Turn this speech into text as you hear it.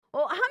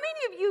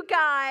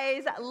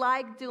guys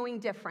like doing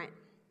different?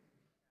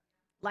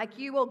 Like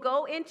you will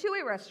go into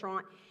a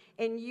restaurant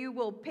and you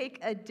will pick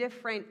a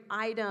different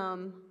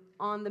item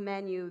on the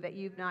menu that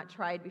you've not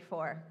tried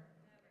before.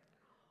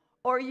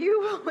 Or you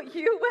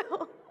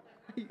will,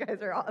 you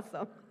guys are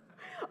awesome.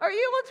 Or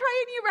you will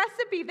try a new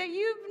recipe that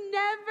you've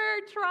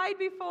never tried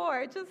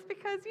before just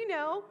because,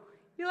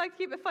 you like to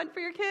keep it fun for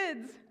your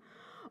kids.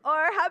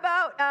 Or how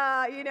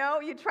about,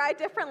 you try a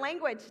different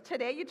language.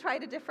 Today you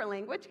tried a different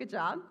language. Good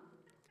job.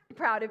 I'm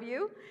proud of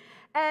you.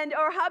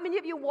 Or how many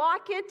of you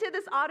walk into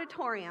this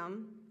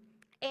auditorium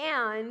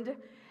and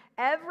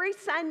every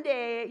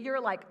Sunday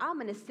you're like, I'm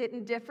going to sit in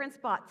a different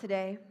spot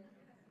today.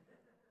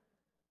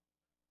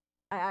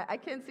 I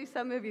can see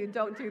some of you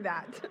don't do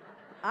that.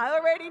 I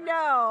already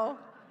know.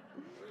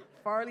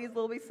 Farley's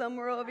will be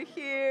somewhere over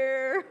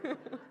here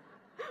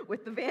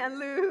with the Van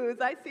Loos.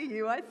 I see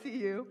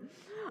you.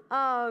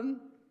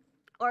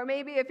 Or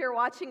maybe if you're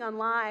watching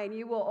online,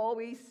 you will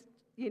always,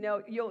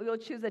 you'll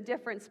choose a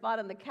different spot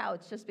on the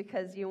couch just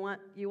because you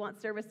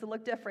want service to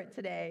look different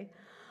today.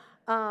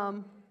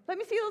 Let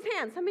me see those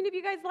hands. How many of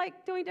you guys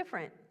like doing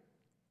different?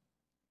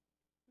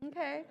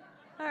 Okay,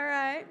 all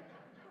right.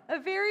 A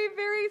very,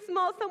 very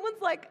small,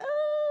 someone's like,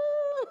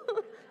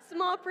 oh,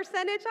 small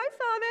percentage. I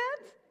saw that.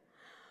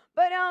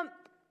 But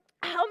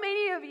how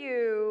many of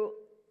you,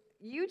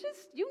 you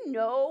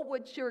know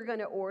what you're going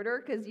to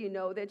order because you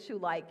know that you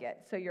like it.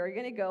 So you're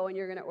going to go and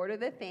you're going to order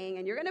the thing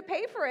and you're going to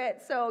pay for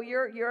it. So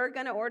you're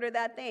going to order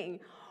that thing.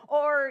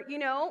 Or,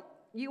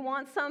 you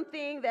want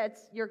something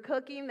you're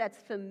cooking that's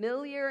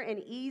familiar and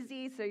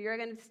easy. So you're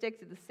going to stick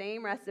to the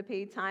same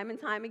recipe time and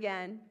time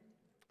again.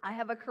 I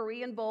have a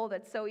Korean bowl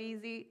that's so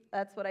easy.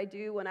 That's what I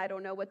do when I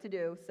don't know what to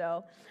do.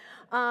 So,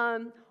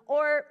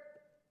 or,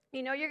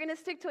 you're going to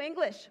stick to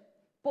English.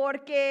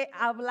 Porque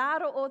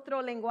hablar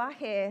otro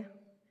lenguaje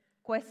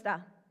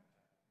cuesta.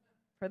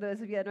 For those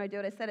of you who have no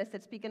idea what I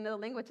said speaking another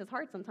language is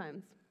hard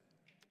sometimes.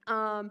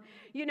 Or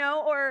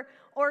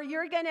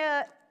you're going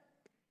to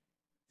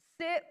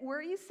sit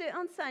where you sit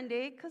on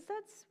Sunday because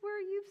that's where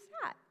you've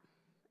sat.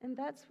 And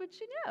that's what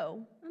you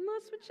know. And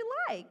that's what you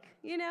like.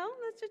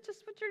 That's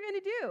just what you're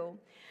going to do.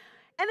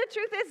 And the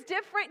truth is,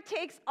 different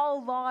takes a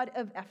lot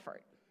of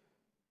effort.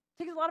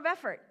 It takes a lot of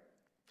effort.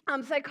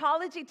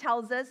 Psychology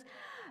tells us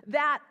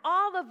that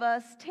all of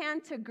us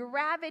tend to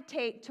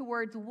gravitate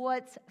towards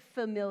what's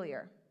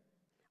familiar.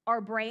 Our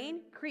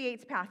brain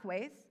creates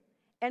pathways,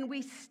 and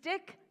we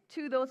stick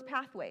to those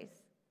pathways.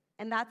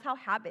 And that's how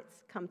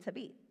habits come to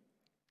be.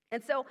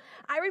 And so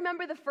I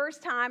remember the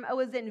first time I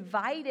was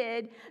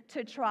invited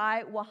to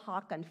try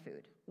Oaxacan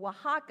food.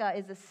 Oaxaca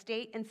is a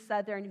state in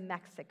southern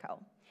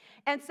Mexico.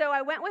 And so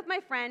I went with my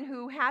friend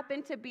who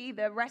happened to be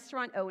the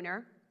restaurant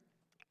owner.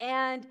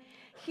 And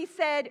he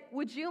said,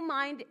 would you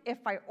mind if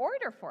I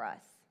order for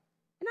us?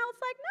 And I was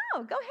like,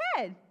 no, go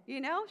ahead,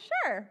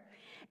 sure.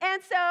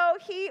 And so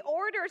he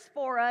orders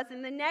for us,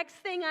 and the next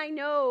thing I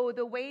know,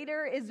 the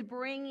waiter is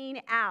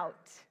bringing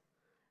out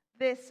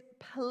this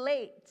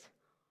plate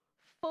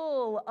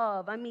full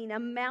of, a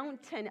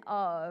mountain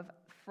of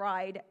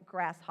fried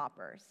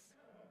grasshoppers.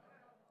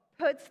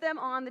 Puts them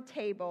on the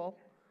table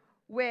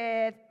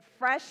with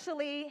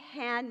freshly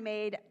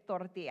handmade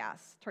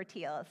tortillas,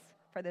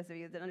 for those of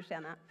you that didn't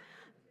understand that.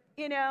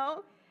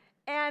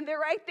 And they're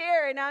right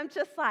there, and I'm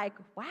just like,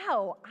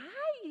 wow,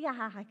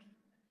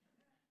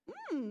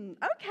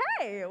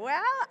 okay,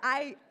 well,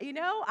 I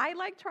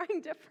like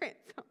trying different,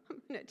 so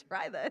I'm going to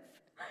try this.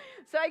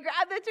 So I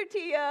grab the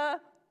tortilla,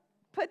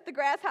 put the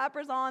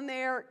grasshoppers on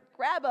there,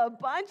 grab a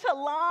bunch of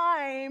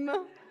lime,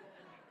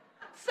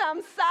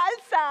 some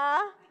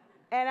salsa,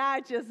 and I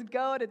just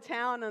go to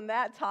town on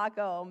that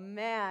taco.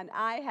 Man,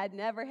 I had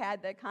never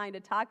had that kind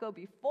of taco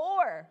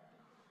before.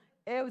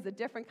 It was a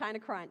different kind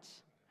of crunch.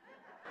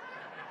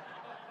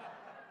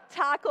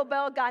 Taco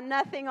Bell got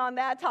nothing on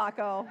that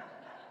taco.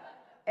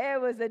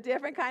 It was a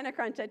different kind of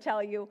crunch, I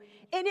tell you.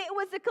 And it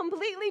was a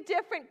completely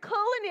different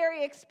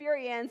culinary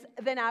experience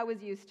than I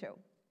was used to.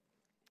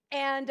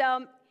 And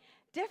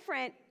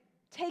different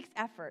takes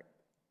effort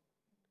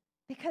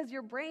because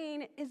your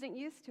brain isn't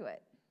used to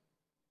it.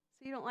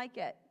 So you don't like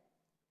it.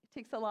 It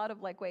takes a lot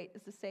of wait,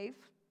 is this safe?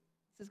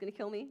 Is this going to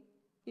kill me?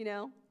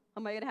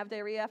 Am I going to have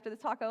diarrhea after the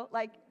taco?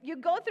 You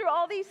go through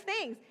all these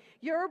things.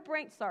 Your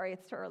brain, sorry,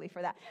 it's too early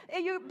for that.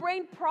 Your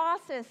brain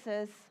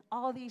processes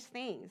all these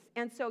things.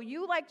 And so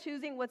you like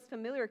choosing what's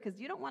familiar because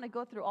you don't want to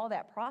go through all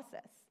that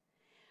process.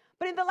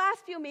 But in the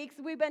last few weeks,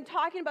 we've been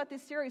talking about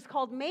this series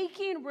called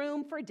Making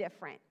Room for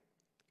Different.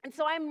 And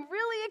so I'm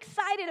really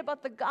excited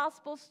about the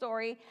gospel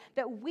story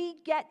that we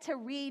get to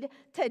read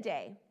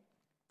today.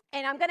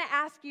 And I'm going to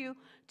ask you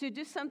to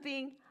do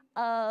something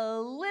a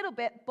little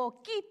bit,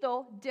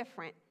 poquito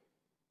different.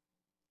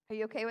 Are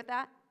you okay with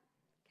that?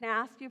 Can I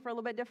ask you for a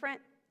little bit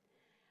different?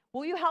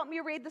 Will you help me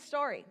read the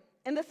story?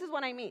 And this is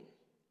what I mean.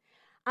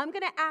 I'm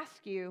going to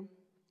ask you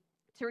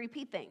to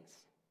repeat things.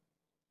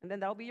 And then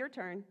that'll be your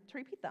turn to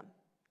repeat them.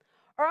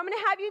 Or I'm going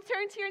to have you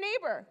turn to your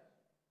neighbor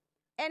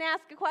and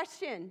ask a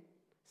question.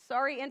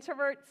 Sorry,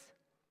 introverts.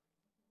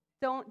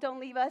 Don't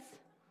leave us.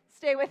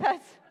 Stay with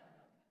us.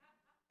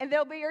 And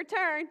there'll be your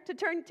turn to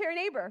turn to your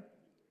neighbor.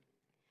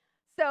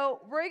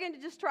 So we're going to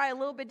just try a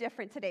little bit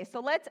different today. So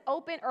let's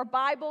open our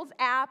Bibles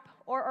app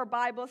or our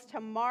Bibles to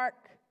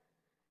Mark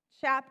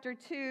chapter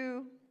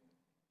 2,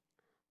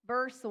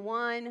 verse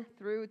 1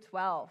 through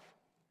 12.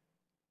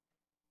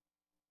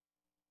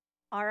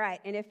 All right,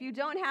 and if you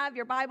don't have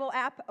your Bible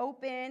app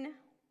open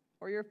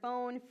or your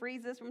phone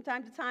freezes from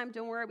time to time,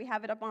 don't worry, we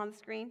have it up on the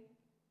screen.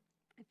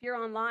 If you're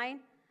online,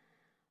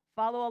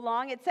 follow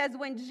along. It says,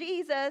 when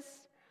Jesus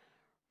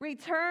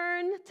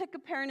returned to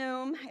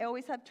Capernaum, I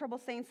always have trouble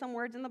saying some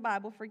words in the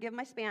Bible, forgive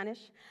my Spanish.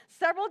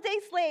 Several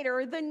days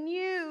later, the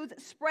news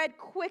spread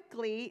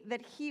quickly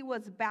that he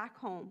was back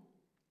home.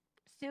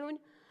 Soon,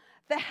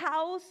 the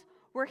house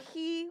where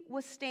he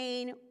was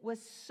staying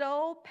was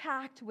so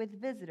packed with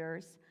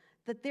visitors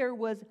that there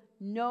was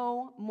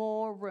no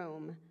more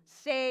room.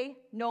 Say,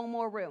 no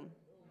more room.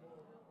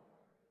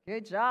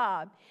 Good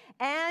job.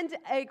 And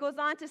it goes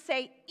on to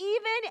say,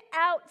 even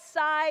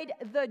outside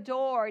the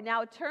door.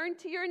 Now turn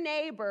to your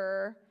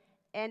neighbor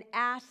and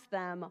ask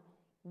them,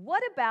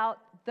 what about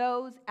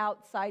those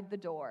outside the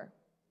door?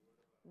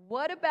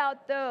 What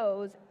about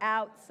those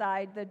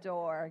outside the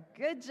door?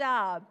 Good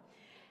job.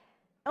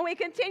 And we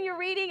continue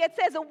reading. It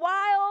says,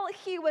 while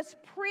he was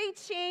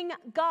preaching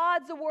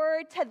God's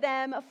word to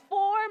them,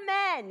 4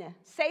 men,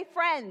 say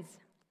friends,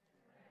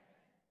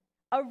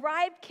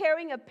 arrived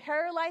carrying a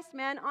paralyzed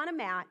man on a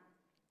mat.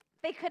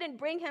 They couldn't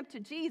bring him to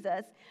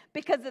Jesus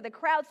because of the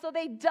crowd, so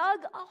they dug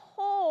a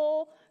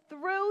hole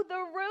through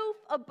the roof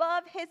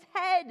above his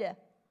head.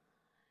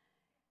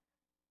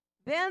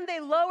 Then they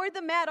lowered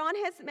the man on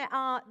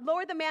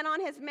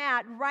his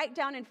mat right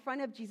down in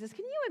front of Jesus.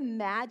 Can you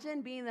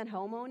imagine being that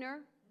homeowner?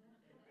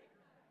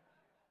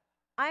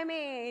 I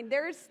mean,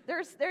 there's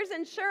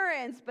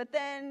insurance, but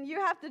then you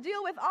have to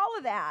deal with all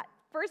of that.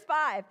 Verse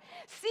 5,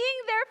 seeing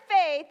their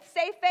faith,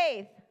 say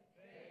faith.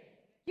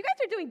 You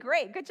guys are doing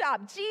great. Good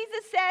job.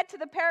 Jesus said to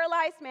the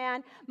paralyzed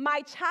man,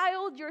 my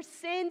child, your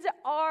sins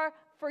are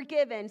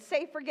forgiven.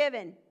 Say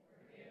forgiven.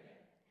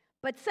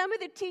 But some of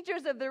the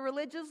teachers of the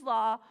religious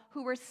law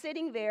who were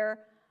sitting there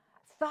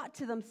thought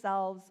to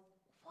themselves,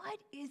 what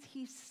is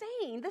he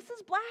saying? This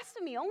is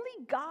blasphemy.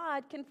 Only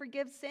God can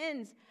forgive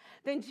sins.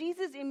 Then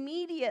Jesus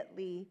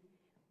immediately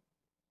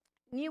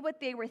knew what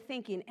they were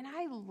thinking. And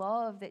I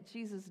love that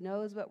Jesus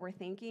knows what we're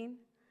thinking.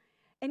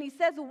 And he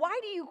says, why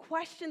do you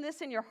question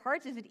this in your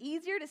hearts? Is it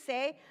easier to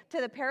say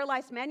to the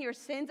paralyzed man, your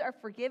sins are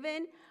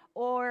forgiven,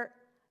 or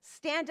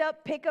stand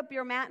up, pick up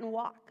your mat, and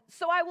walk?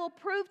 So I will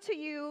prove to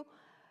you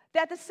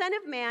that the Son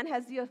of Man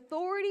has the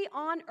authority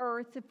on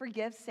earth to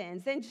forgive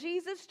sins. Then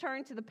Jesus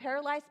turned to the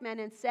paralyzed man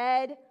and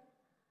said,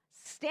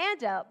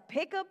 stand up,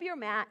 pick up your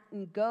mat,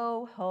 and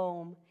go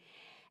home.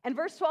 And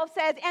verse 12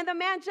 says, and the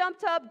man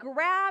jumped up,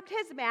 grabbed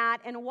his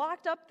mat, and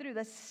walked up through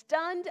the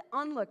stunned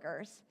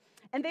onlookers.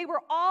 And they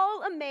were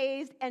all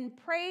amazed and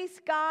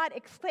praised God,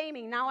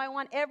 exclaiming, now I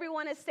want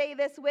everyone to say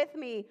this with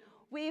me,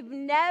 we've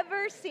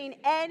never seen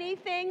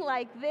anything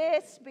like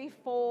this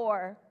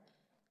before.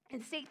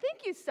 And see,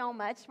 thank you so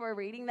much for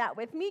reading that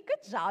with me.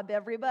 Good job,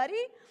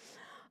 everybody.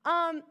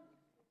 But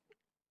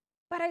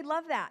I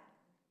love that.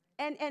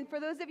 And for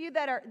those of you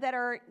that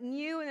are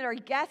new and that are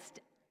guests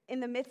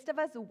in the midst of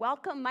us,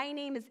 welcome. My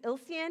name is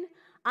Ilsian.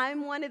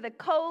 I'm one of the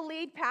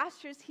co-lead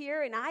pastors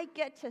here, and I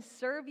get to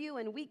serve you,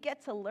 and we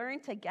get to learn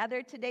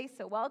together today.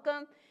 So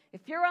welcome.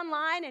 If you're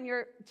online and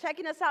you're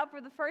checking us out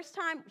for the first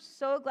time, we're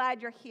so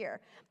glad you're here.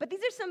 But these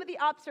are some of the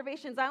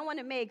observations I want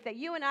to make that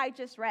you and I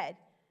just read.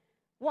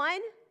 One,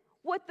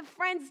 what the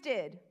friends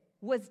did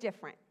was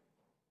different.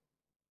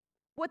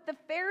 What the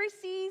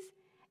Pharisees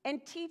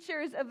and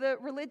teachers of the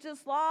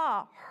religious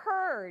law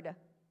heard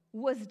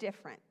was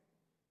different.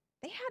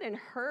 They hadn't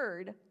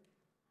heard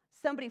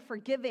somebody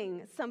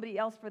forgiving somebody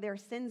else for their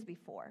sins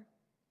before.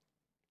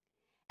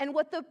 And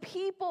what the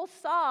people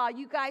saw,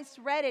 you guys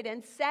read it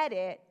and said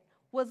it,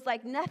 was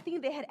like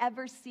nothing they had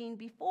ever seen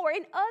before.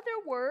 In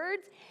other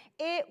words,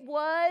 it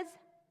was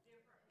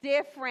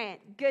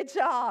different. Good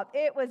job.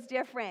 It was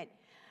different.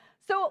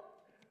 So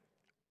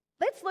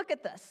let's look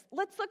at this.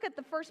 Let's look at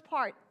the first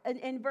part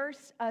in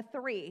verse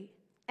 3.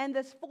 And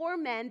there's 4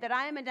 men that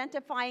I am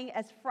identifying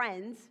as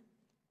friends.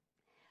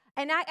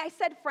 And I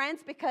said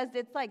friends because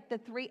it's like the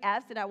 3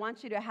 F's that I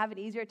want you to have an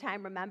easier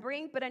time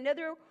remembering. But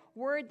another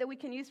word that we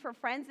can use for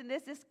friends in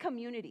this is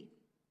community.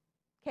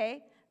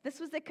 Okay? This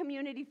was a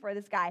community for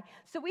this guy.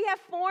 So we have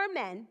 4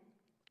 men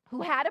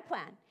who had a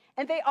plan.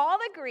 And they all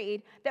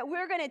agreed that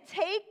we're going to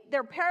take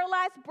their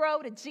paralyzed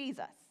bro to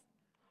Jesus.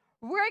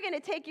 We're going to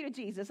take you to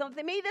Jesus. So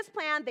they made this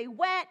plan. They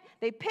went.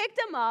 They picked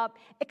him up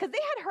because they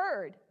had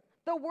heard.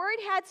 The word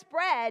had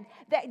spread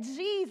that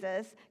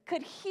Jesus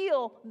could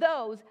heal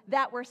those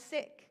that were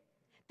sick,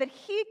 that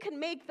he could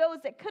make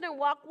those that couldn't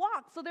walk.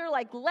 So they're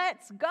like,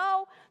 let's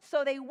go.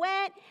 So they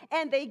went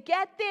and they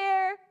get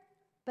there,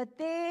 but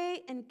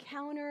they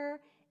encounter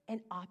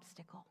an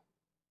obstacle,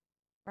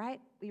 right?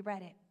 We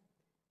read it.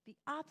 The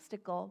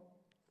obstacle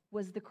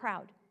was the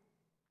crowd.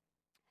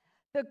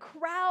 The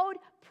crowd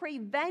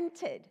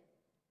prevented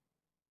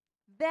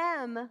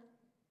them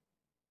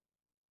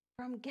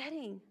from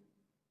getting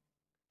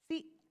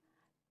See,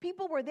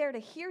 people were there to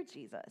hear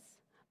Jesus,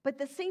 but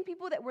the same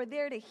people that were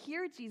there to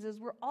hear Jesus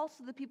were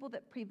also the people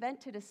that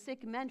prevented a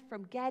sick man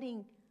from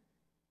getting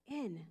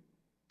in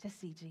to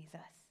see Jesus.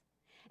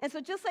 And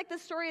so just like the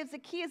story of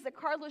Zacchaeus that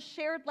Carlos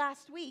shared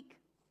last week,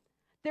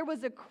 there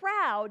was a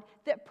crowd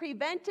that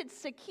prevented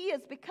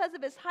Zacchaeus because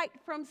of his height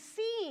from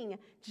seeing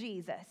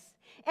Jesus.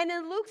 And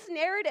in Luke's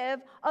narrative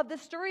of the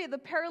story of the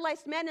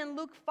paralyzed man in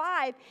Luke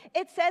 5,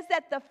 it says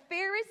that the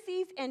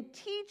Pharisees and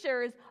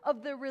teachers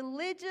of the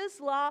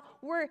religious law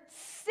were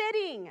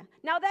sitting.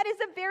 Now that is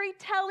a very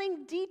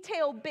telling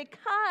detail,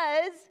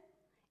 because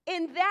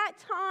in that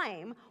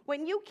time,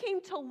 when you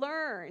came to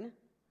learn,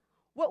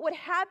 what would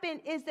happen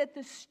is that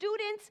the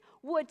students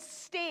would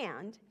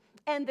stand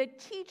and the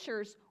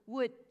teachers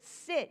would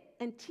sit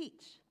and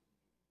teach.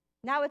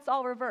 Now it's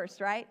all reversed,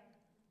 right?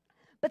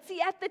 But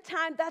see, at the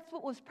time, that's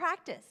what was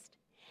practiced.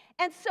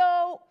 And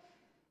so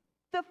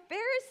the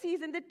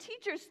Pharisees and the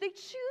teachers, they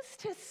choose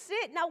to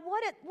sit. Now,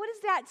 what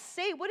does that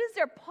say? What does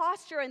their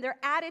posture and their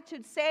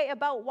attitude say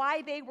about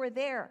why they were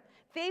there?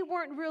 They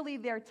weren't really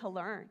there to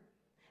learn.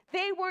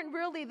 They weren't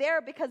really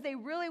there because they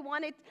really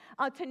wanted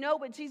to know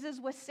what Jesus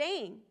was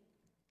saying.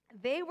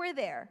 They were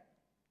there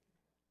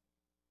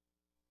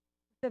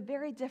with a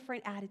very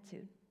different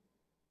attitude.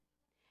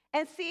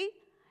 And see,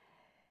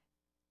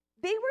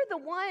 they weren't the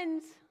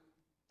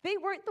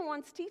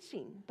ones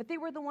teaching, but they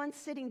were the ones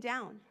sitting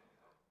down.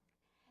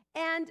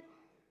 And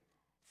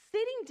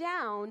sitting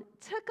down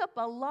took up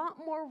a lot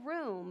more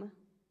room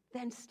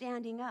than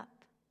standing up.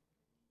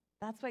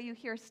 That's why you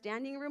hear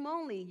standing room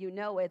only. You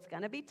know it's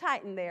going to be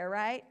tight in there,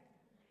 right?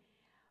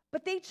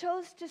 But they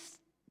chose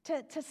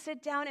to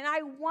sit down, and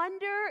I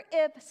wonder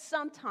if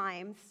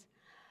sometimes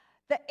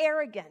the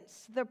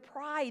arrogance, the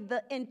pride,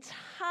 the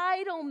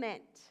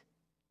entitlement,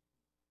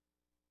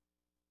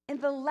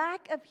 and the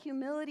lack of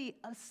humility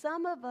of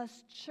some of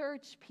us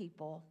church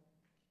people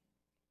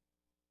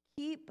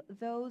keep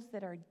those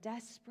that are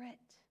desperate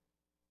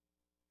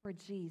for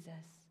Jesus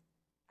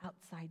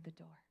outside the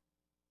door.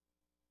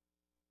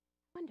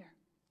 Wonder.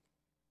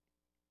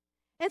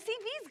 And see,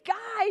 these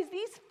guys,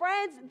 these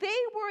friends, they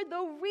were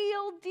the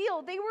real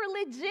deal. They were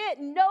legit,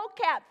 no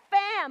cap,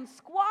 fam,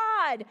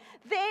 squad.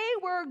 They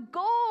were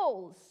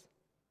goals.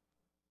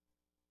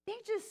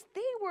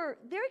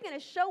 They're going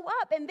to show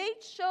up, and they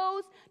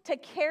chose to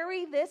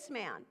carry this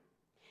man.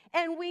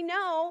 And we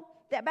know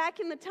that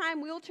back in the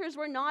time, wheelchairs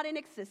were not in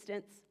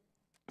existence.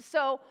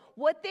 So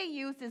what they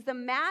used is the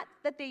mat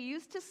that they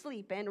used to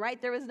sleep in,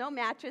 right? There was no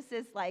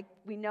mattresses like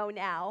we know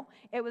now.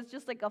 It was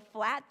just like a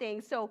flat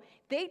thing. So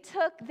they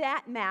took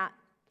that mat,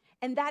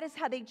 and that is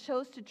how they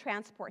chose to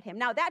transport him.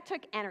 Now, that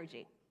took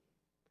energy.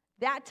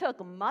 That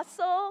took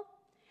muscle,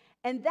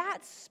 and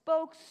that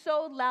spoke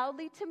so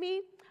loudly to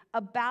me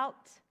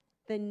about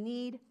the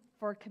need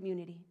for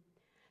community.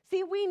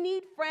 See, we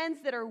need friends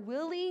that are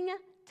willing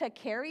to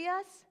carry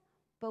us,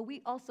 but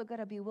we also got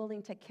to be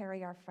willing to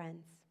carry our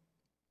friends.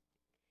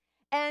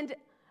 And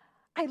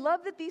I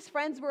love that these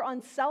friends were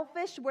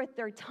unselfish with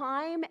their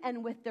time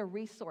and with their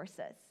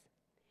resources.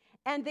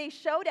 And they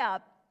showed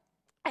up,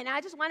 and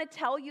I just want to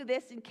tell you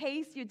this in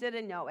case you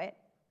didn't know it.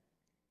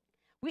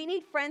 We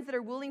need friends that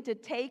are willing to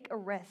take a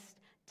risk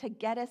to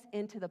get us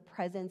into the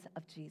presence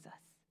of Jesus.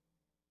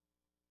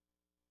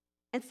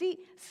 And see,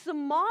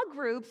 small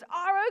groups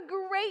are a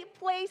great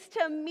place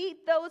to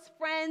meet those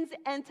friends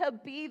and to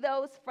be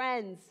those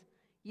friends.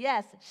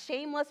 Yes,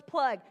 shameless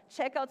plug.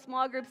 Check out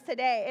small groups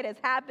today. It is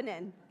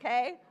happening,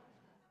 okay?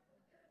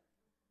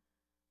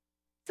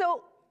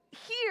 So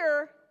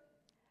here,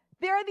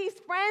 there are these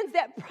friends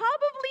that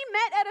probably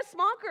met at a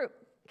small group,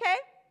 okay?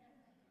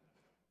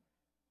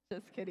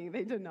 Just kidding,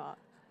 they did not.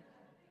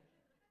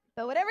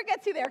 So whatever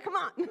gets you there, come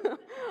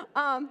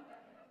on.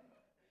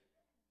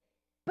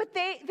 But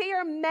they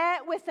are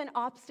met with an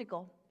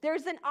obstacle.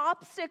 There's an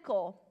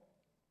obstacle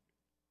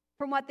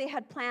from what they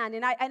had planned.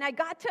 And I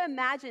got to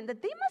imagine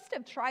that they must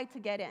have tried to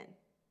get in.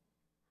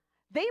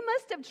 They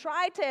must have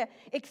tried to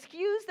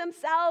excuse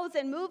themselves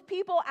and move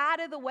people out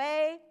of the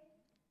way.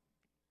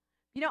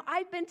 You know,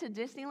 I've been to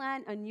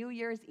Disneyland on New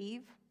Year's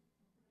Eve.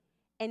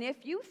 And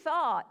if you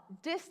thought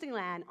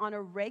Disneyland on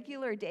a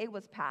regular day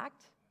was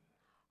packed,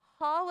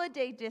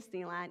 holiday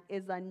Disneyland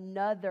is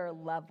another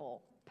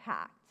level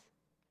packed.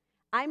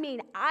 I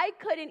mean, I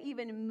couldn't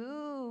even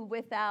move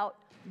without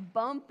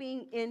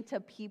bumping into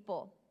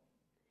people.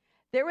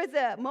 There was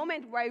a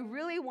moment where I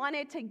really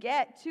wanted to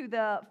get to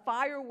the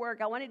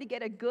firework. I wanted to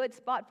get a good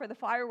spot for the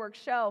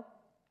fireworks show.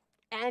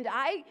 And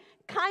I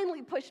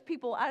kindly pushed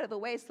people out of the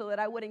way so that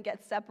I wouldn't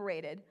get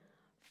separated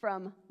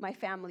from my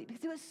family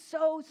because it was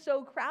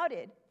so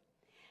crowded.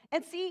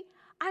 And see,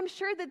 I'm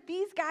sure that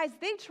these guys,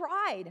 they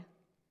tried,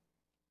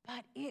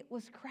 but it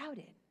was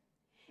crowded.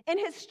 And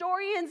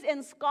historians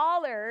and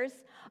scholars,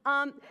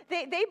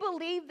 they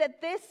believe that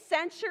this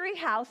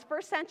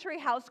first century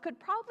house, could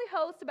probably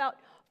host about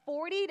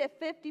 40 to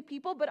 50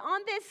 people, but on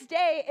this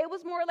day, it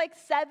was more like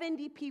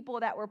 70 people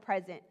that were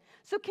present.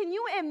 So can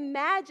you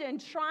imagine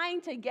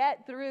trying to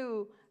get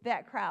through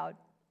that crowd?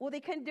 Well, they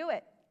couldn't do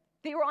it.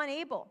 They were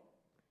unable.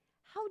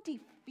 How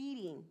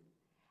defeating.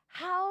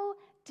 How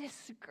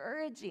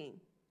discouraging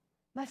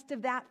must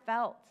have that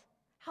felt?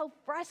 How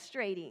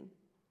frustrating.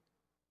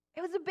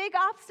 It was a big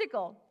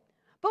obstacle.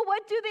 But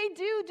what do?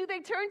 Do they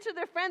turn to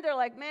their friend? They're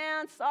like,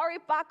 man, sorry,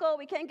 Paco,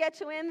 we can't get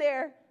you in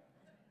there.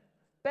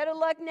 Better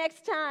luck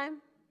next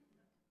time.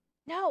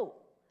 No,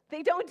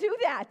 they don't do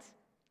that.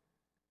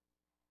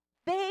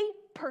 They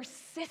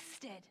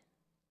persisted.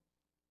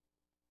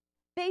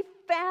 They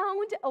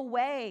found a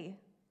way.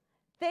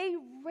 They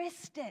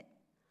risked it.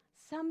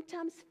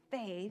 Sometimes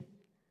faith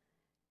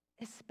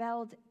is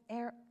spelled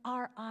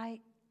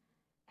R-I-S-K.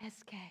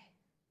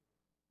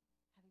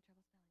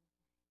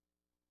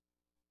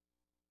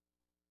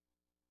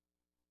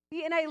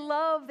 And I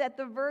love that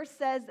the verse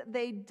says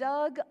they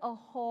dug a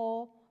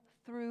hole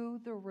through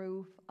the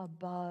roof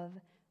above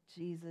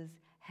Jesus'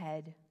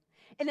 head.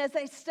 And as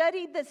I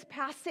studied this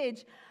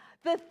passage,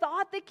 the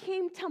thought that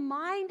came to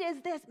mind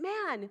is this: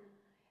 man,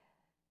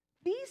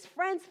 these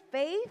friends'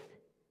 faith,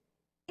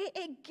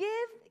 it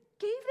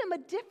gave them a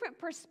different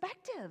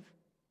perspective.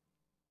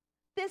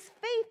 This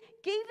faith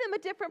gave them a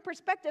different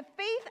perspective.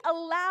 Faith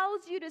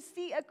allows you to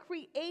see a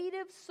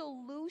creative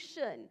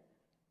solution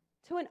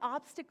to an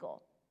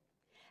obstacle.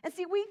 And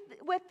see,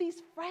 with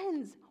these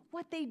friends,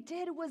 what they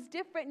did was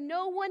different.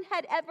 No one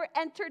had ever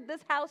entered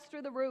this house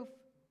through the roof.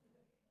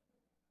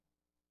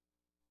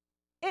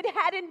 It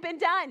hadn't been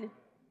done.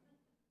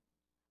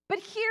 But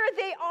here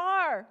they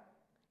are,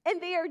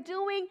 and they are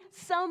doing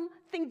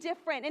something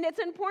different. And it's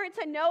important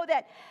to know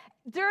that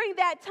during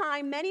that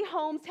time, many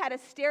homes had a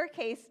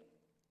staircase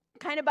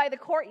kind of by the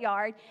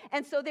courtyard,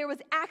 and so there was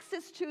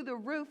access to the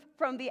roof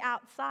from the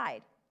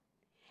outside.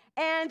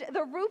 And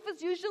the roof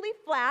was usually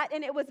flat,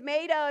 and it was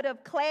made out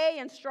of clay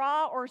and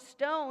straw or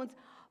stones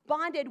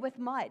bonded with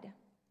mud.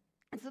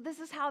 And so this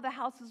is how the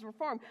house was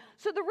reformed.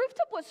 So the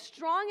rooftop was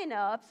strong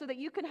enough so that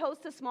you could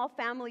host a small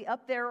family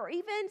up there, or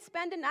even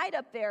spend a night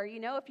up there,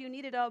 if you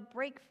needed a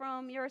break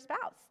from your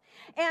spouse.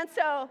 And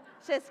so,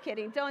 just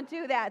kidding, don't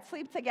do that.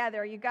 Sleep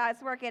together, you guys,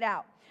 work it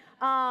out.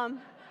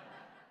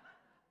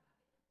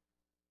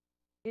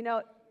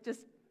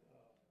 Just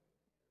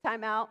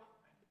time out.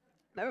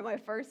 Remember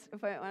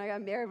when I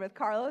got married with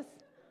Carlos?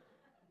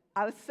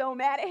 I was so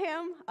mad at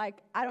him. I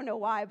don't know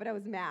why, but I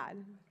was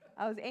mad.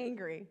 I was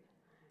angry.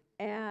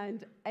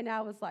 And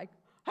I was like,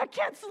 I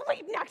can't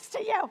sleep next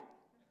to you.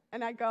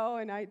 And I go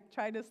and I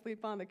try to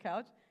sleep on the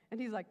couch. And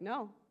he's like,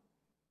 no,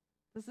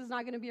 this is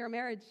not going to be our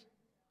marriage.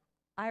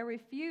 I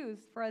refuse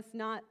for us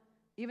not,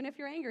 even if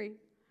you're angry.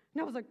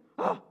 And I was like,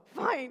 oh,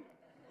 fine.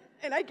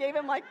 And I gave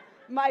him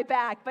my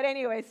back. But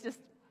anyways,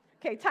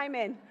 okay, time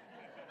in.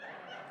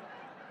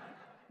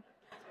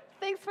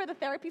 Thanks for the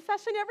therapy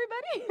session,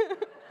 everybody.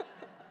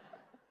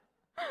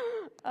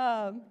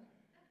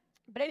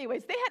 But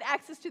anyways, they had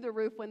access to the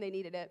roof when they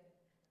needed it.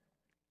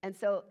 And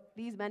so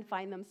these men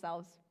find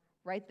themselves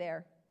right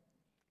there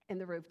in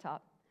the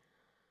rooftop.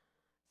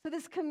 So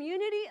this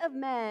community of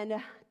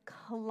men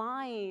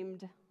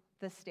climbed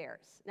the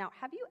stairs. Now,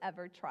 have you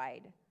ever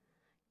tried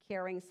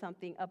carrying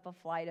something up a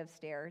flight of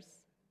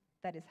stairs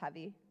that is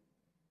heavy?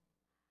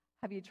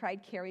 Have you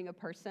tried carrying a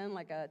person,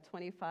 like a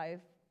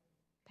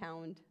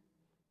 25-pound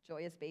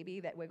joyous baby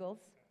that wiggles?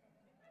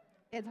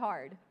 It's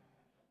hard.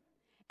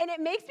 And it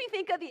makes me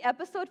think of the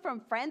episode from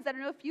Friends. I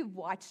don't know if you've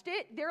watched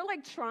it. They're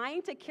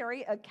trying to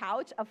carry a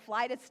couch, a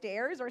flight of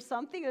stairs or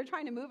something. They're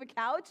trying to move a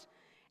couch.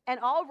 And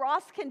all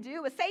Ross can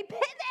do is say,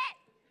 pivot,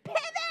 pivot,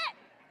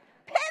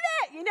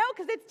 pivot,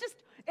 because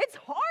it's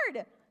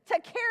hard to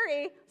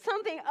carry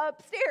something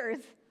upstairs.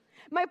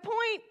 My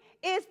point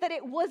is that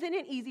it wasn't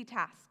an easy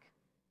task.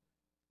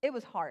 It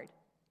was hard.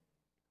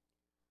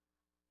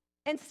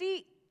 And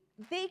see,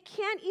 they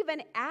can't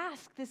even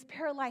ask this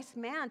paralyzed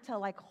man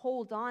to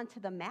hold on to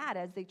the mat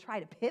as they try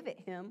to pivot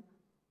him,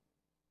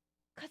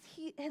 because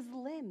his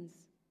limbs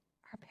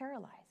are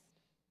paralyzed.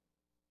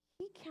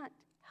 He can't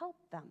help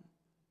them.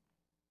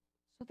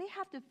 So they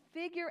have to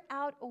figure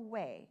out a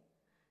way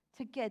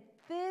to get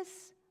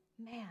this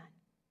man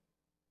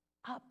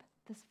up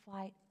this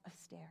flight of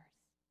stairs.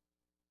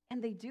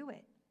 And they do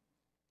it.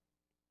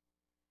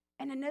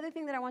 And another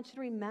thing that I want you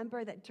to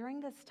remember, that during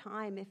this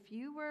time, if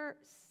you were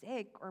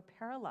sick or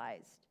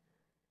paralyzed,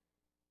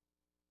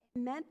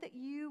 it meant that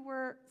you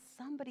were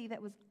somebody that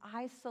was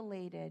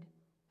isolated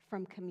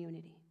from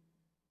community.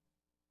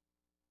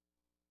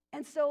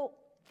 And so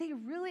they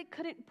really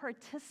couldn't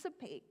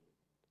participate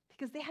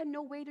because they had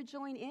no way to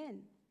join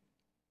in.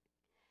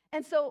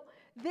 And so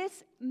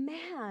this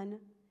man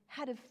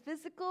had a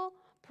physical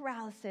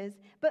paralysis,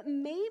 but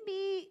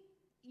maybe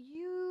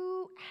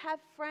you have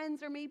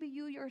friends, or maybe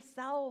you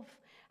yourself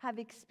have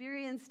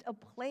experienced a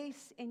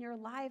place in your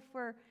life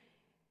where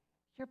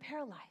you're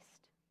paralyzed.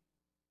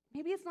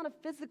 Maybe it's not a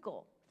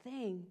physical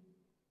thing.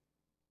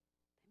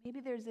 Maybe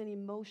there's an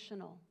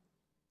emotional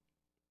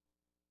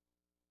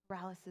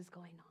paralysis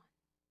going on.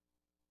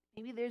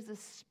 Maybe there's a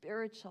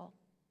spiritual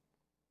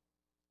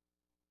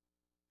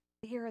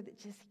fear that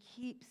just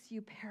keeps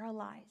you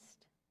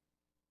paralyzed.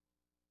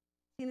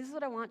 See, this is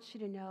what I want you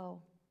to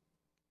know.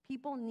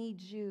 People need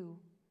you,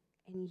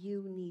 and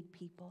you need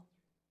people.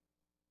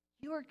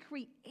 You are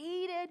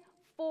created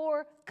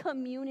for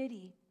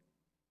community.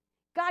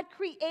 God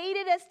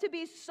created us to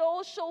be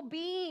social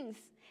beings,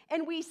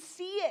 and we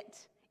see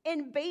it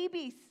in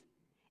babies.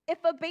 If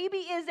a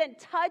baby isn't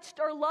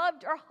touched or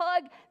loved or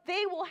hugged,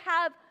 they will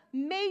have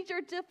major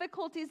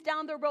difficulties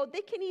down the road.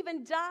 They can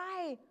even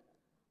die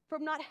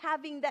from not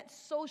having that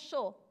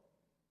social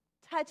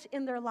touch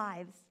in their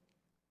lives.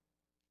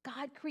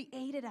 God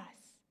created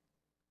us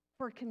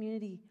for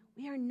community.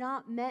 We are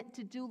not meant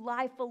to do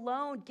life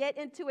alone. Get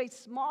into a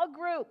small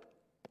group.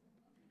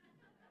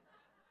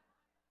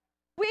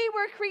 We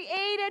were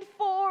created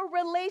for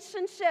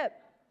relationship.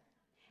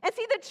 And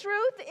see, the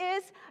truth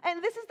is,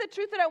 and this is the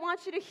truth that I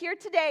want you to hear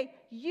today,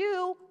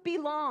 you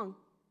belong.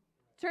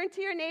 Turn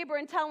to your neighbor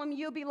and tell him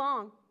you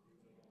belong.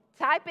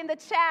 Type in the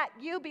chat,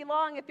 you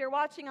belong if you're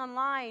watching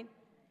online.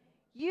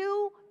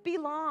 You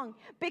belong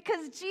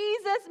because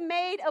Jesus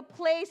made a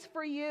place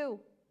for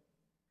you.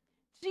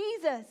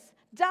 Jesus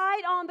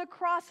died on the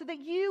cross so that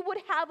you would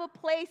have a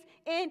place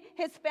in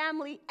his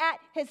family at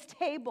his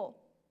table.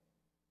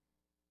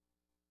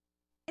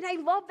 And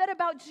I love that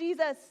about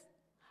Jesus.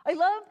 I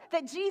love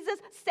that Jesus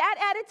sat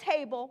at a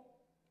table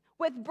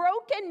with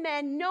broken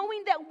men,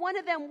 knowing that one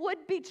of them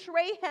would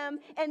betray him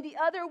and the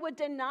other would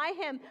deny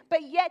him.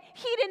 But yet,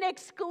 he didn't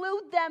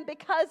exclude them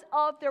because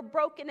of their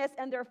brokenness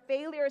and their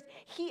failures.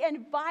 He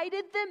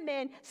invited them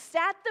in,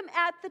 sat them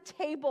at the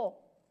table,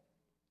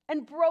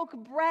 and broke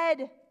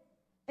bread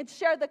and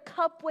shared the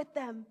cup with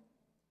them.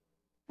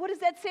 What does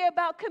that say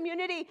about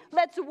community?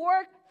 Let's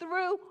work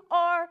through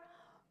our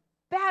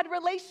bad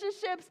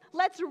relationships.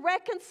 Let's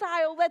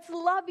reconcile. Let's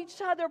love each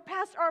other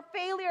past our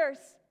failures.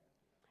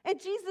 And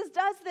Jesus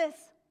does this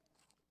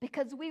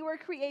because we were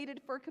created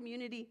for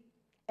community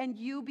and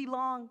you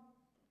belong.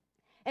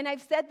 And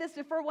I've said this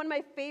before. One of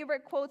my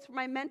favorite quotes from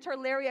my mentor,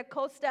 Larry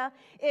Acosta,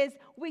 is,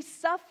 we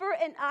suffer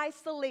in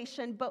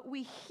isolation, but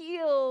we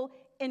heal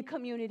in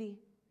community.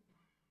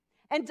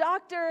 And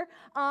Dr.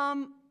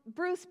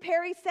 Bruce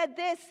Perry said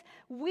this,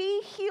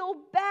 we heal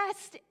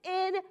best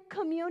in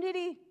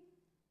community.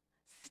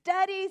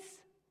 Studies,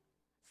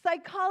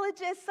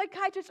 psychologists,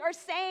 psychiatrists are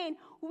saying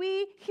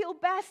we heal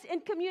best in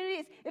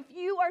communities. If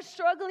you are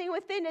struggling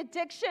with an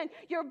addiction,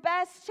 your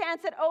best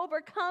chance at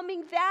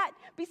overcoming that,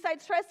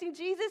 besides trusting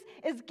Jesus,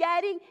 is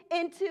getting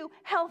into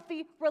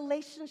healthy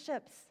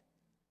relationships.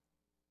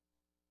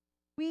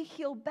 We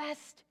heal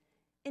best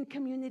in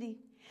community.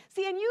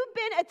 See, and you've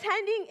been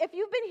attending, if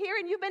you've been here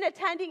and you've been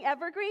attending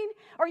Evergreen,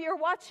 or you're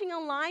watching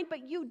online,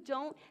 but you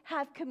don't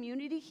have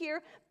community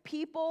here,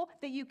 people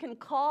that you can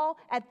call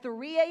at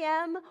 3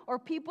 a.m., or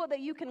people that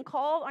you can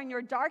call on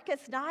your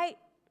darkest night,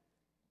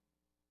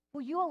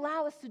 will you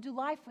allow us to do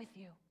life with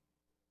you?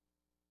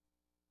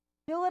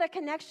 Fill out a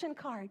connection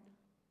card.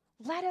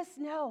 Let us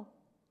know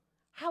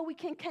how we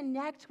can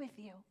connect with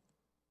you,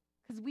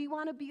 because we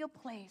want to be a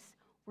place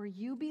where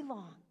you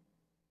belong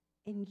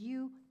and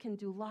you can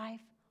do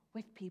life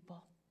with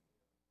people.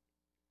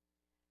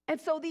 And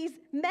so these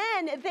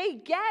men, they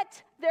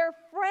get their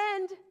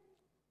friend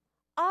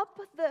up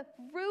the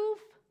roof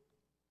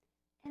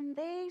and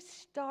they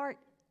start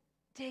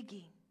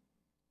digging.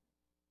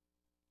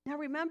 Now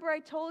remember, I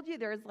told you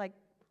there's like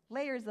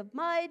layers of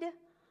mud,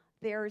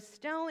 there's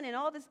stone and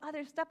all this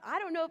other stuff. I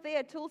don't know if they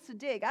had tools to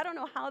dig. I don't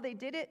know how they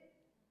did it.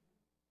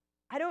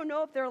 I don't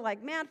know if they're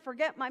like, man,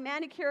 forget my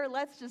manicure,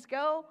 let's just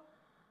go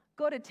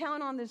to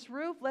town on this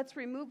roof, let's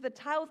remove the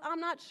tiles. I'm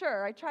not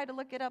sure. I tried to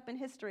look it up in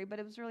history, but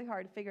it was really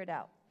hard to figure it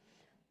out.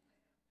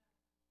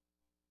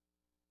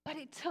 But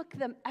it took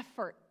them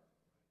effort.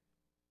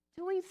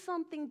 Doing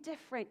something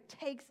different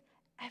takes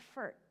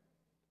effort.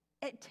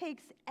 It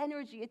takes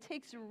energy. It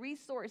takes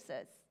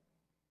resources.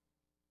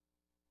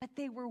 But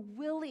they were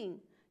willing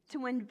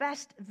to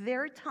invest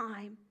their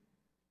time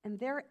and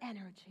their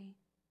energy.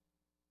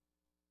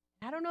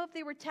 I don't know if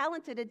they were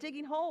talented at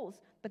digging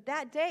holes, but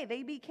that day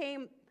they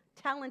became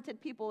talented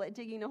people at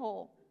digging a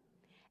hole.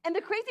 And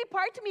the crazy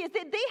part to me is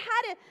that they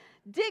had to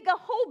dig a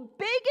hole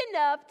big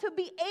enough to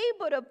be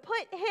able to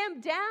put him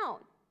down.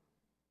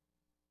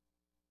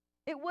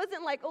 It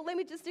wasn't like, oh, let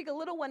me just dig a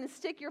little one and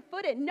stick your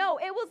foot in. No,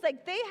 it was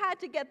like they had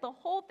to get the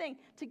whole thing,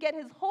 to get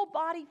his whole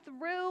body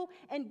through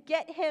and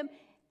get him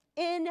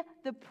in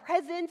the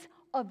presence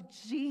of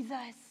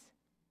Jesus.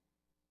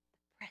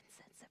 The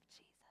presence of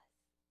Jesus.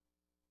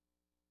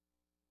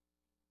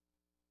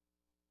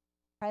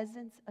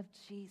 Presence of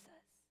Jesus.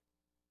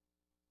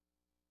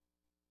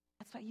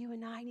 That's why you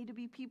and I need to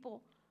be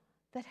people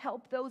that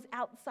help those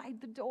outside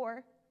the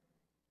door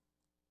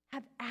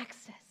have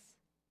access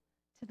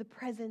to the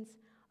presence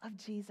of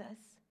Jesus.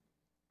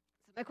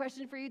 So my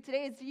question for you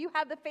today is, do you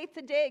have the faith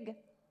to dig?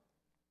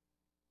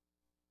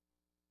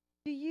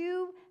 Do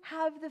you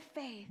have the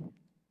faith?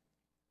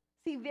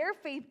 See, their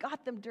faith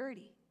got them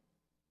dirty.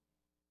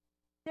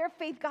 Their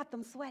faith got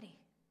them sweaty.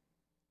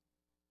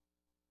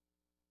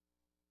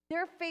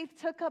 Their faith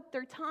took up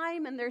their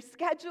time and their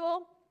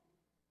schedule.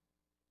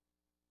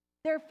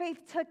 Their faith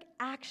took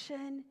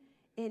action,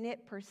 and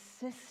it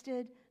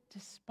persisted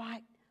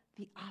despite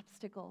the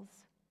obstacles.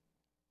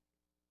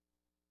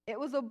 It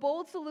was a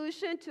bold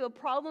solution to a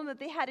problem that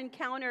they had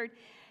encountered.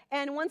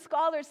 And one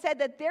scholar said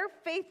that their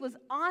faith was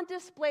on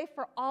display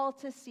for all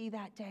to see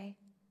that day.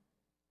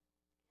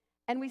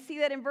 And we see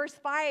that in verse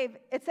 5,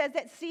 it says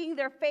that seeing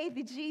their faith,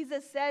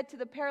 Jesus said to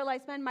the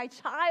paralyzed man, "My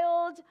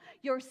child,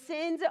 your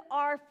sins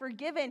are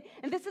forgiven."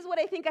 And this is what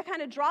I think I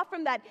kind of draw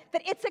from that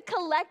it's a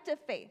collective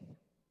faith.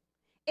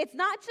 It's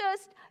not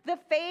just the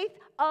faith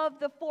of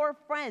the four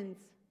friends.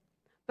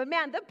 But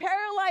man, the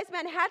paralyzed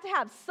man had to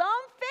have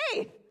some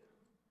faith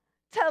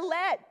to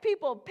let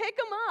people pick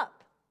him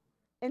up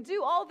and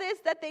do all this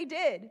that they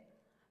did.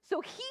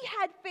 So he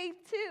had faith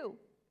too.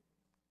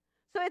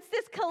 So it's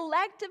this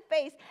collective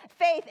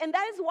faith, and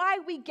that is why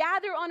we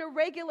gather on a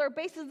regular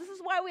basis. This is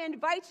why we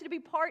invite you to be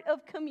part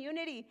of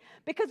community,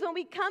 because when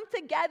we come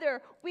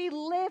together, we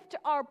lift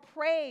our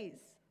praise.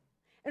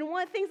 And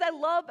one of the things I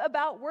love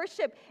about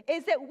worship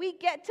is that we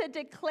get to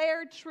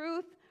declare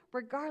truth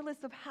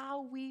regardless of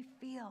how we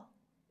feel.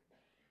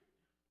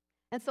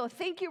 And so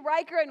thank you,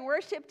 Riker and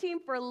worship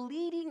team, for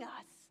leading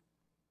us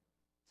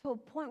to a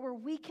point where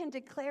we can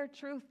declare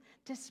truth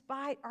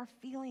despite our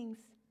feelings.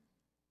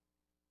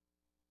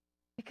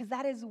 Because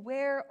that is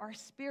where our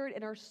spirit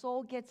and our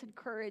soul gets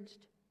encouraged.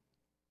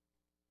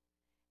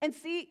 And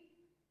see,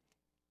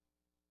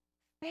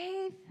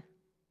 faith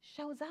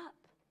shows up.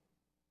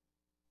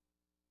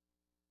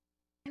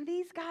 And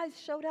these guys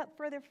showed up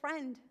for their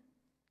friend.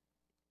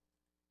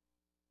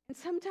 And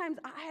sometimes,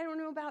 I don't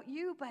know about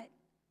you, but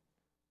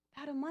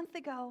about a month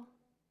ago,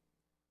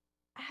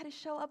 I had to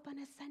show up on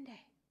a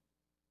Sunday.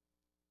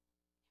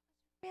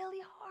 It was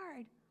really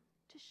hard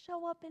to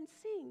show up and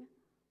sing.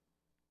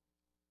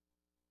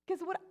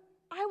 Because what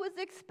I was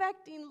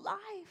expecting,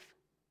 life,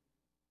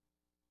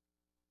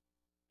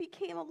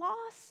 became a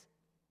loss.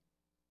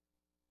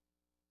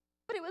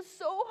 But it was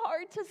so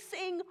hard to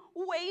sing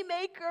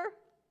Waymaker,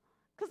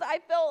 because I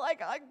felt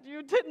like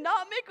you did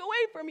not make a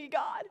way for me,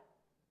 God.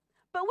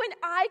 But when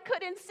I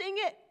couldn't sing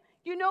it,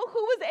 you know who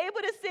was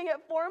able to sing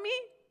it for me?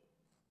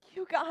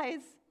 You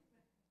guys.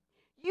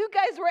 You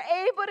guys were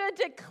able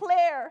to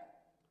declare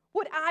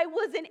what I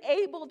wasn't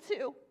able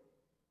to.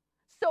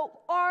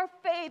 So our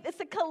faith is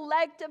a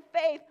collective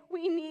faith.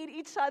 We need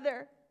each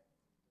other.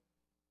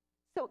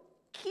 So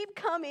keep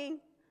coming.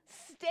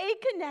 Stay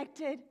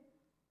connected.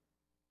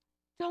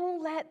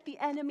 Don't let the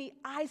enemy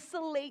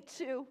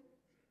isolate you.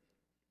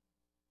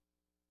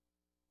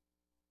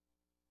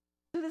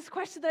 So this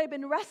question that I've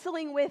been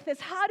wrestling with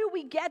is, how do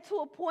we get to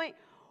a point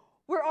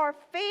where our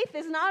faith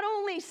is not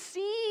only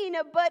seen,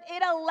 but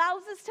it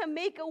allows us to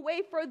make a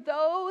way for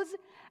those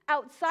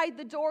outside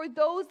the door,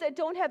 those that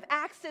don't have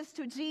access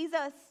to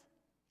Jesus?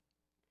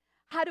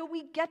 How do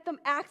we get them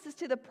access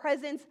to the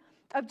presence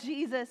of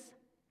Jesus?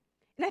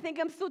 And I think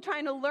I'm still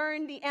trying to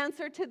learn the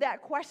answer to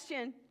that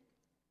question.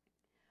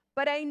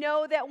 But I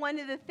know that one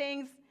of the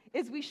things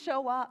is we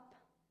show up.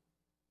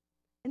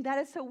 And that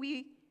is so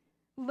we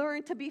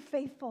learn to be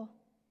faithful.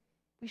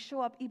 We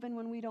show up even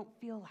when we don't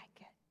feel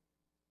like it.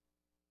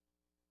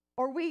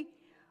 Or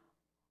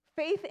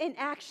faith in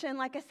action,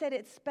 like I said,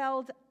 it's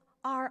spelled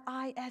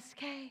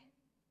R-I-S-K.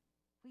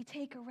 We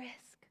take a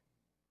risk.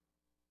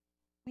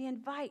 We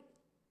invite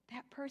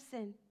that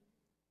person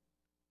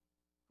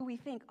who we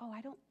think, oh,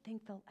 I don't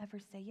think they'll ever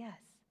say yes.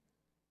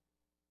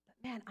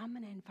 But man, I'm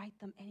going to invite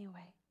them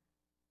anyway.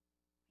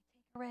 We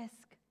take a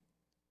risk.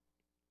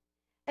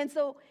 And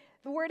so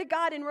the Word of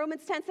God in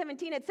Romans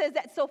 10:17, it says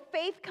that so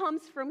faith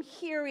comes from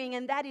hearing,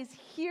 and that is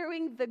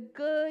hearing the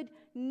good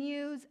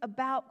news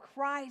about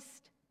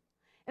Christ.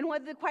 And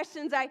one of the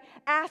questions I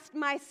asked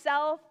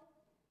myself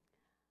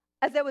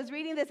as I was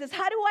reading this is,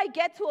 how do I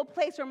get to a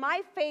place where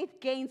my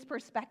faith gains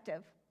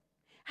perspective?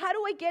 How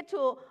do I get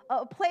to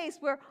a place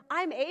where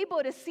I'm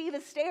able to see the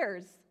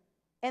stairs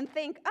and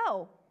think,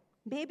 oh,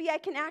 maybe I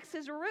can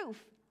access a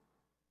roof?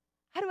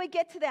 How do I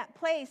get to that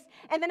place?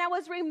 And then I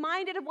was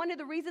reminded of one of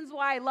the reasons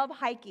why I love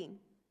hiking.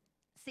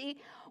 See,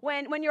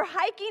 when you're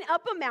hiking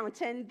up a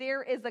mountain,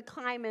 there is a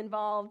climb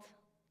involved.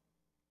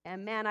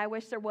 And man, I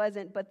wish there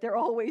wasn't, but there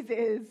always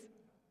is.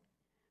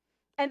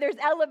 And there's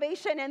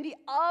elevation, and the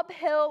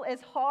uphill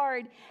is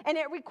hard, and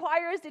it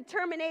requires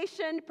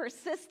determination,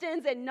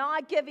 persistence, and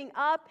not giving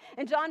up.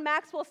 And John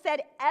Maxwell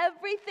said,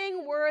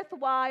 everything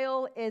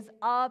worthwhile is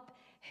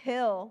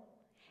uphill.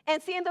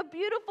 And see, and the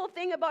beautiful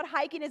thing about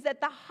hiking is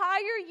that the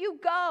higher you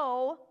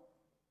go,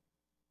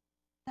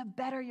 the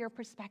better your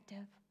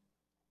perspective.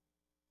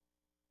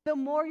 The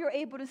more you're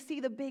able to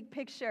see the big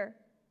picture.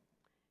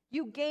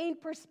 You gain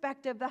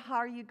perspective the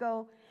higher you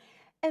go.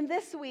 And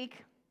this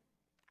week,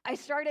 I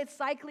started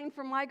cycling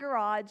from my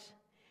garage,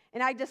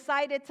 and I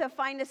decided to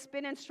find a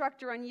spin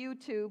instructor on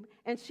YouTube,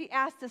 and she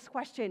asked this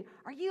question,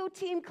 are you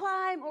team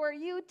climb or are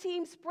you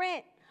team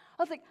sprint?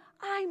 I was like,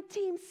 I'm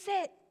team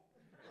sit.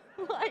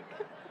 Like,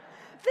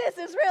 this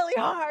is really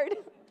hard.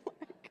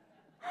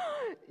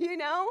 You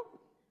know?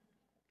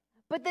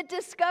 But the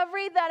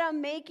discovery that I'm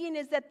making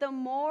is that the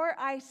more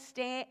I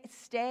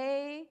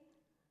stay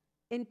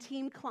in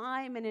team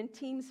climb and in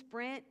team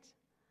sprint,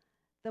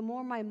 the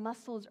more my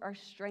muscles are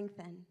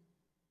strengthened.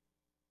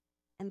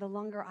 And the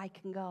longer I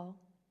can go.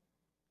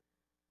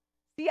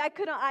 See,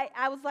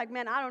 I was like,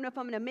 man, I don't know if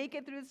I'm going to make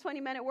it through this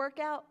 20-minute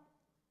workout.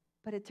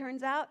 But it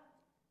turns out,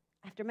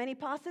 after many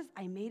passes,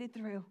 I made it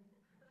through.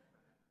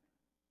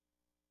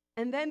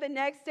 And then the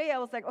next day, I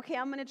was like, okay,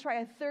 I'm going to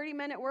try a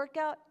 30-minute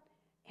workout,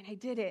 and I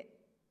did it.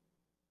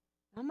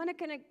 I'm going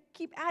to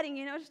keep adding,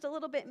 just a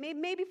little bit,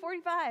 maybe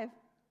 45.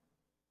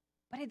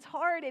 But it's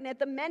hard, and at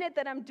the minute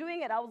that I'm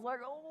doing it, I was like,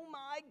 oh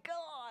my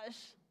gosh, I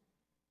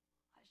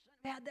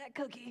shouldn't have had that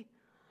cookie.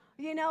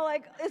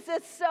 It's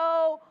just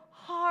so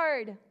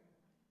hard.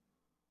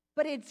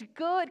 But it's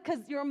good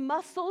because your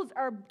muscles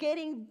are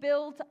getting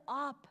built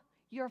up.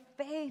 Your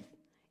faith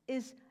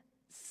is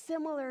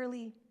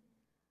similarly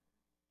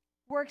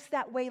works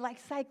that way, like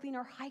cycling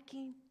or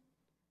hiking.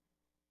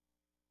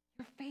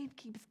 Your faith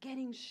keeps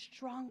getting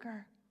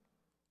stronger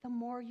the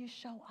more you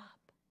show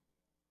up,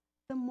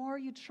 the more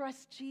you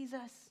trust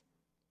Jesus,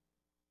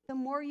 the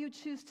more you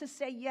choose to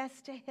say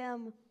yes to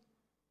Him,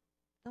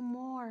 the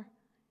more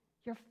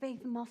your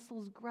faith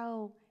muscles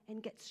grow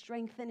and get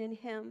strengthened in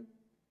Him.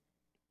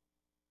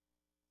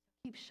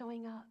 Keep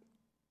showing up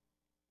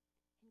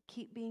and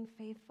keep being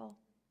faithful.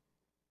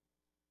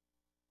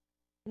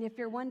 And if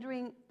you're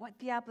wondering what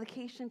the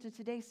application to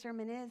today's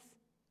sermon is,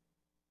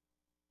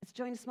 it's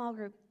join a small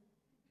group.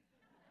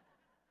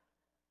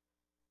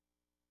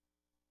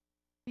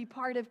 Be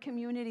part of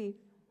community.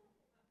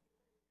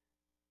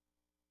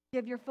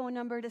 Give your phone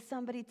number to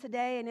somebody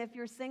today, and if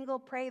you're single,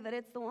 pray that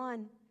it's the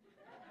one.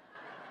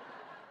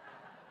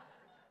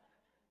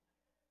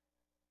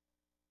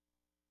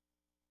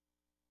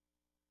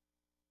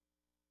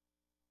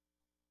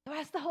 So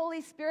ask the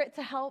Holy Spirit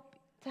to help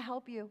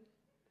you.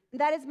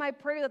 And that is my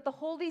prayer, that the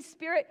Holy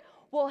Spirit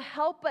will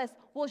help us,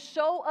 will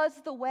show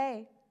us the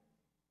way.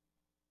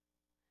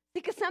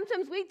 Because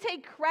sometimes we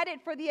take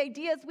credit for the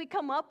ideas we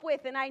come up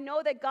with, and I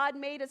know that God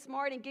made us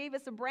smart and gave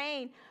us a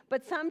brain,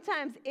 but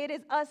sometimes it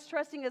is us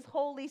trusting His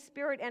Holy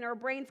Spirit and our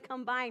brains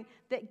combined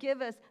that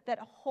give us that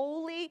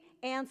holy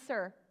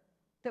answer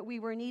that we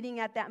were needing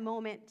at that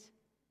moment.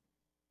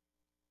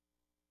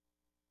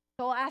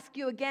 So I'll ask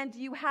you again, do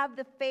you have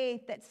the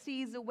faith that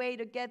sees a way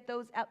to get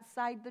those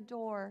outside the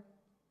door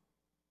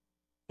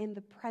in the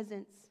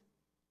presence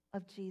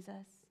of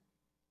Jesus?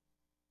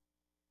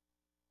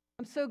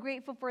 I'm so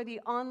grateful for the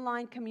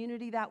online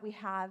community that we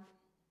have,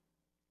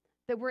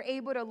 that we're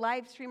able to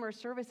live stream our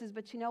services,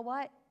 but you know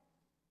what?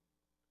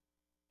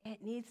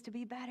 It needs to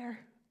be better.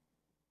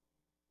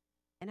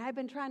 And I've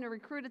been trying to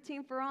recruit a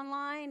team for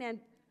online, and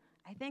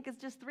I think it's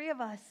just 3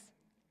 of us.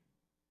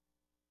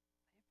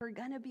 If we're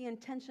going to be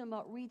intentional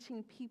about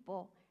reaching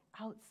people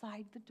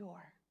outside the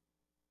door,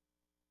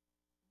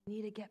 we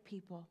need to get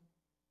people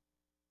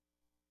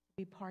to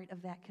be part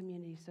of that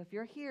community. So if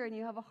you're here and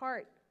you have a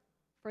heart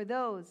for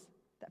those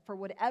that for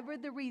whatever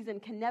the reason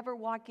can never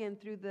walk in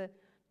through the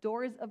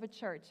doors of a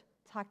church,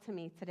 talk to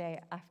me today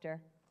after,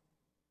 and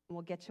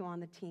we'll get you on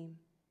the team.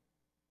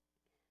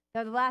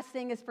 Now, the last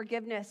thing is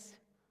forgiveness.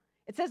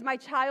 It says, my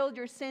child,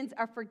 your sins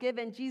are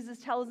forgiven. Jesus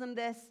tells them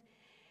this.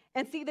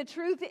 And see, the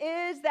truth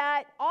is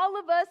that all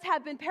of us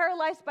have been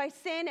paralyzed by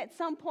sin at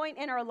some point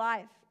in our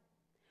life.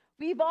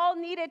 We've all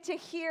needed to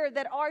hear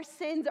that our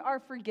sins are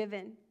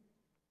forgiven.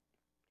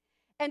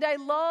 And I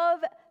love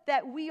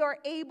that we are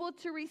able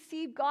to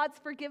receive God's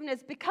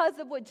forgiveness because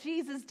of what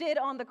Jesus did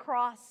on the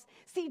cross.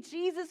 See,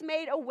 Jesus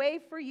made a way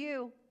for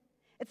you.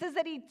 It says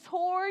that He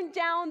torn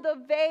down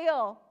the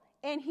veil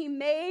and He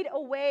made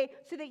a way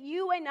so that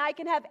you and I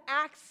can have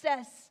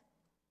access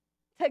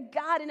to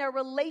God in a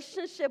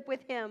relationship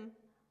with Him.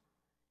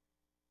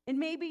 And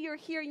maybe you're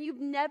here and you've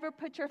never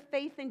put your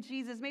faith in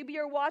Jesus. Maybe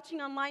you're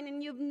watching online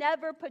and you've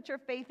never put your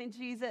faith in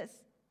Jesus.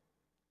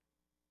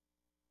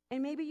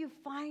 And maybe you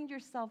find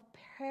yourself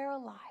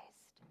paralyzed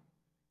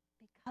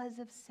because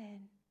of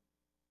sin.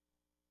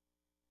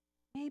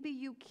 Maybe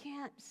you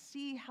can't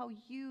see how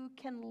you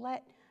can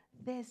let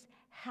this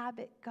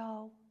habit go.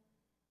 I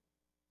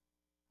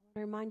want to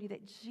remind you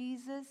that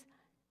Jesus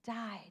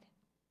died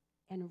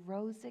and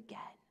rose again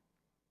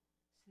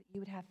so that you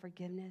would have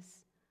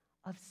forgiveness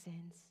of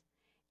sins.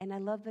 And I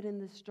love that in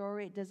the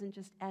story, it doesn't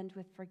just end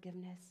with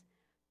forgiveness,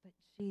 but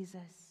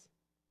Jesus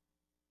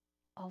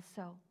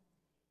also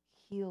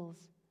heals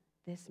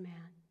this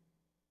man.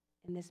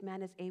 And this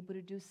man is able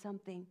to do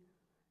something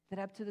that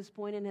up to this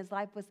point in his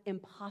life was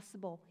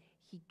impossible.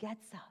 He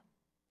gets up,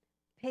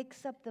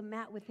 picks up the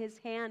mat with his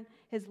hand,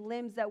 his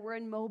limbs that were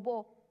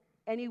immobile,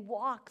 and he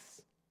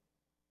walks.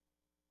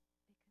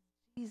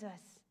 Because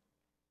Jesus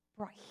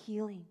brought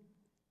healing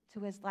to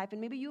his life. And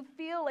maybe you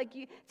feel like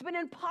it's been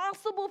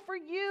impossible for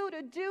you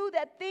to do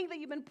that thing that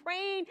you've been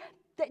praying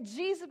that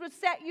Jesus would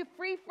set you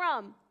free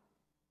from.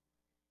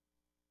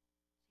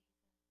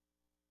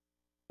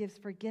 He gives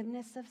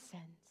forgiveness of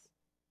sins,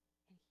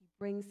 and He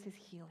brings His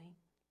healing.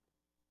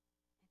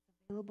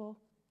 Available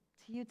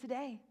to you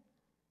today.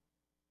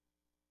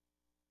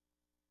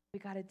 What we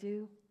got to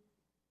do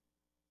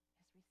is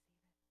receive it.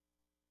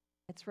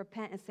 Let's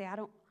repent and say, I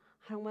don't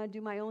want to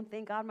do my own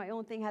thing. God, my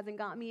own thing hasn't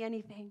got me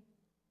anything.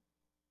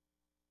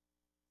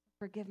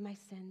 Forgive my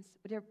sins.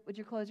 Would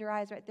you close your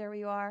eyes right there where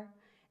you are?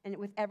 And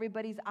with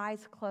everybody's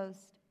eyes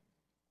closed,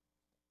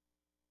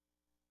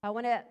 I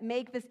want to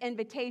make this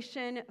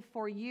invitation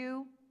for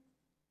you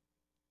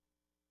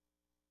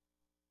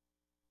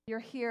you're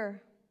here.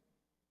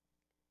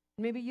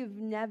 Maybe you've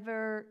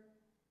never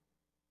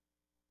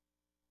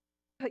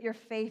put your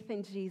faith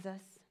in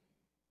Jesus.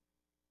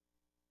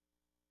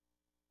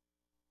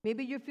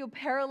 Maybe you feel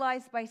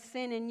paralyzed by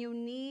sin and you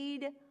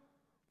need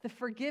the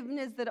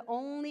forgiveness that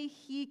only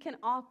He can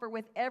offer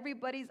with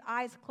everybody's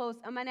eyes closed.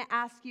 I'm going to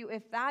ask you,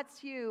 if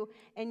that's you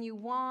and you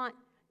want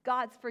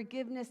God's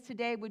forgiveness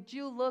today, would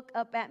you look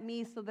up at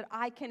me so that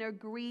I can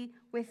agree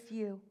with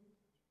you?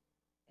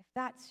 If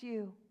that's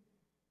you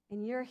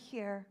and you're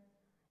here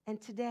and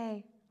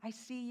today I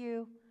see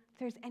you, if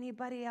there's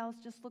anybody else,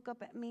 just look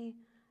up at me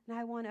and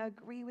I want to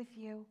agree with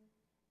you.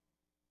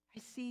 I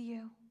see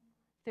you.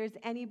 If there's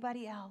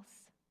anybody else,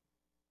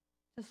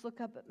 just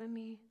look up at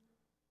me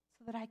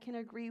so that I can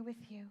agree with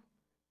you.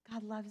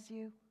 God loves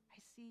you. I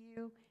see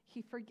you.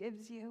 He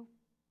forgives you.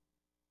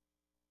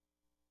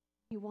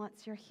 He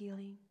wants your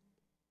healing.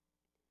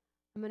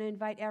 I'm going to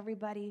invite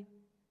everybody.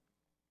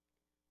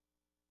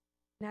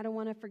 And I don't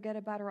want to forget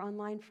about our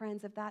online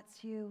friends. If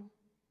that's you,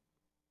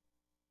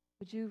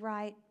 would you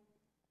write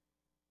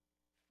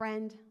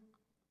friend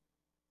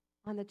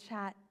on the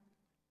chat?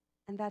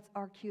 And that's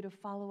our cue to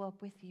follow up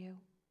with you.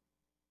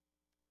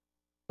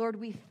 Lord,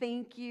 we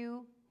thank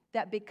you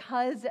that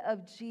because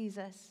of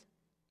Jesus,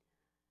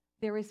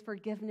 there is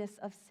forgiveness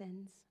of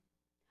sins.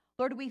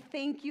 Lord, we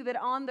thank you that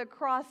on the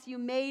cross you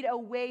made a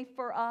way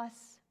for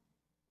us.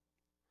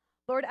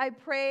 Lord, I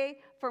pray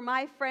for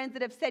my friends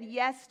that have said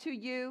yes to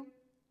you,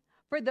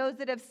 for those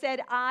that have said,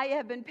 I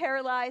have been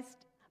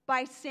paralyzed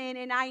by sin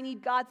and I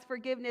need God's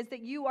forgiveness, that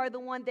you are the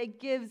one that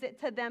gives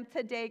it to them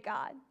today,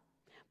 God.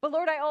 But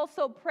Lord, I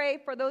also pray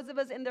for those of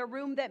us in the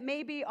room that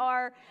maybe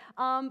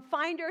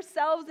find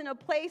ourselves in a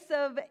place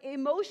of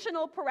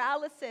emotional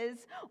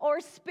paralysis or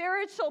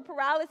spiritual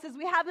paralysis.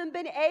 We haven't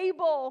been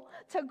able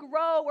to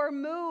grow or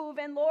move.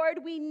 And Lord,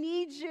 we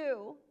need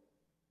you.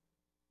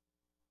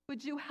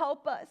 Would you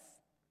help us?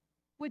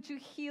 Would you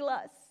heal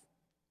us?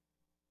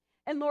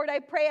 And Lord, I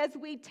pray as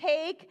we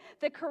take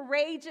the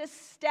courageous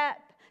step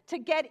to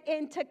get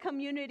into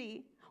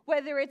community,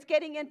 whether it's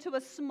getting into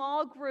a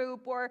small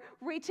group or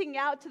reaching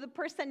out to the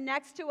person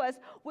next to us,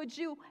 would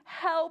you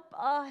help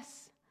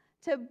us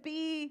to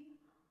be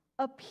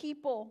a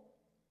people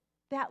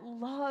that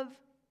love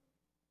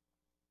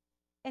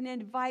and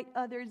invite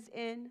others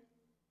in?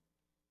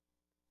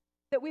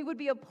 That we would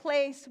be a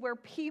place where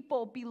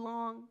people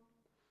belong.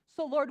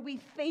 So Lord, we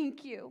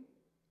thank you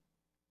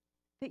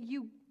that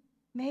you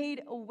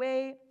made a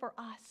way for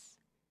us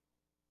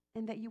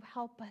and that you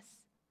help us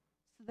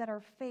so that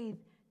our faith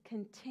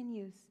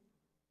continues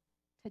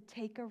to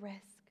take a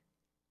risk.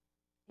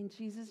 In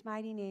Jesus'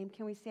 mighty name,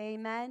 can we say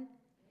amen?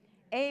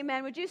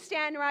 Amen. Would you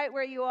stand right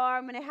where you are?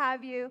 I'm going to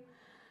have you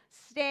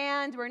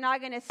stand. We're not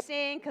going to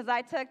sing because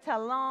I took too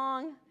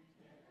long.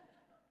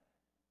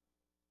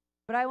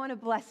 But I want to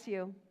bless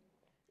you.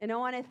 And I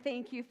want to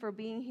thank you for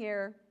being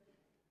here.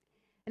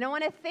 And I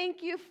want to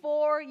thank you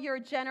for your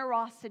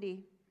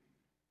generosity.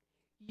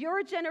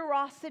 Your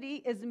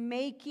generosity is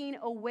making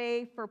a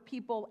way for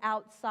people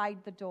outside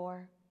the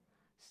door.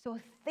 So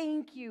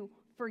thank you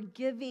for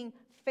giving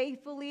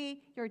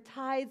faithfully your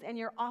tithes and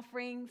your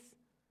offerings.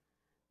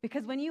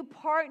 Because when you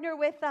partner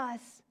with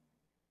us,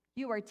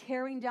 you are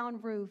tearing down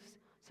roofs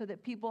so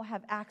that people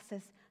have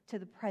access to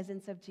the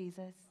presence of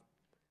Jesus.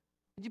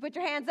 Would you put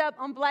your hands up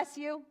and bless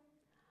you?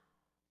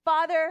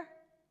 Father,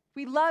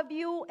 we love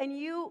you and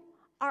you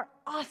are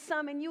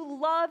awesome and you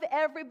love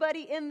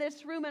everybody in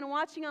this room and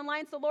watching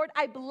online. So Lord,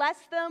 I bless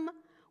them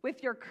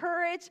with your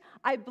courage.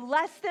 I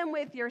bless them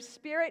with your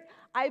spirit.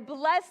 I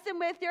bless them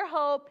with your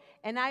hope.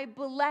 And I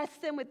bless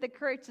them with the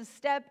courage to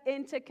step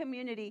into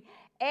community.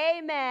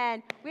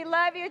 Amen. We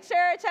love you,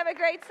 church. Have a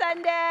great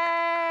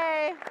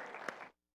Sunday.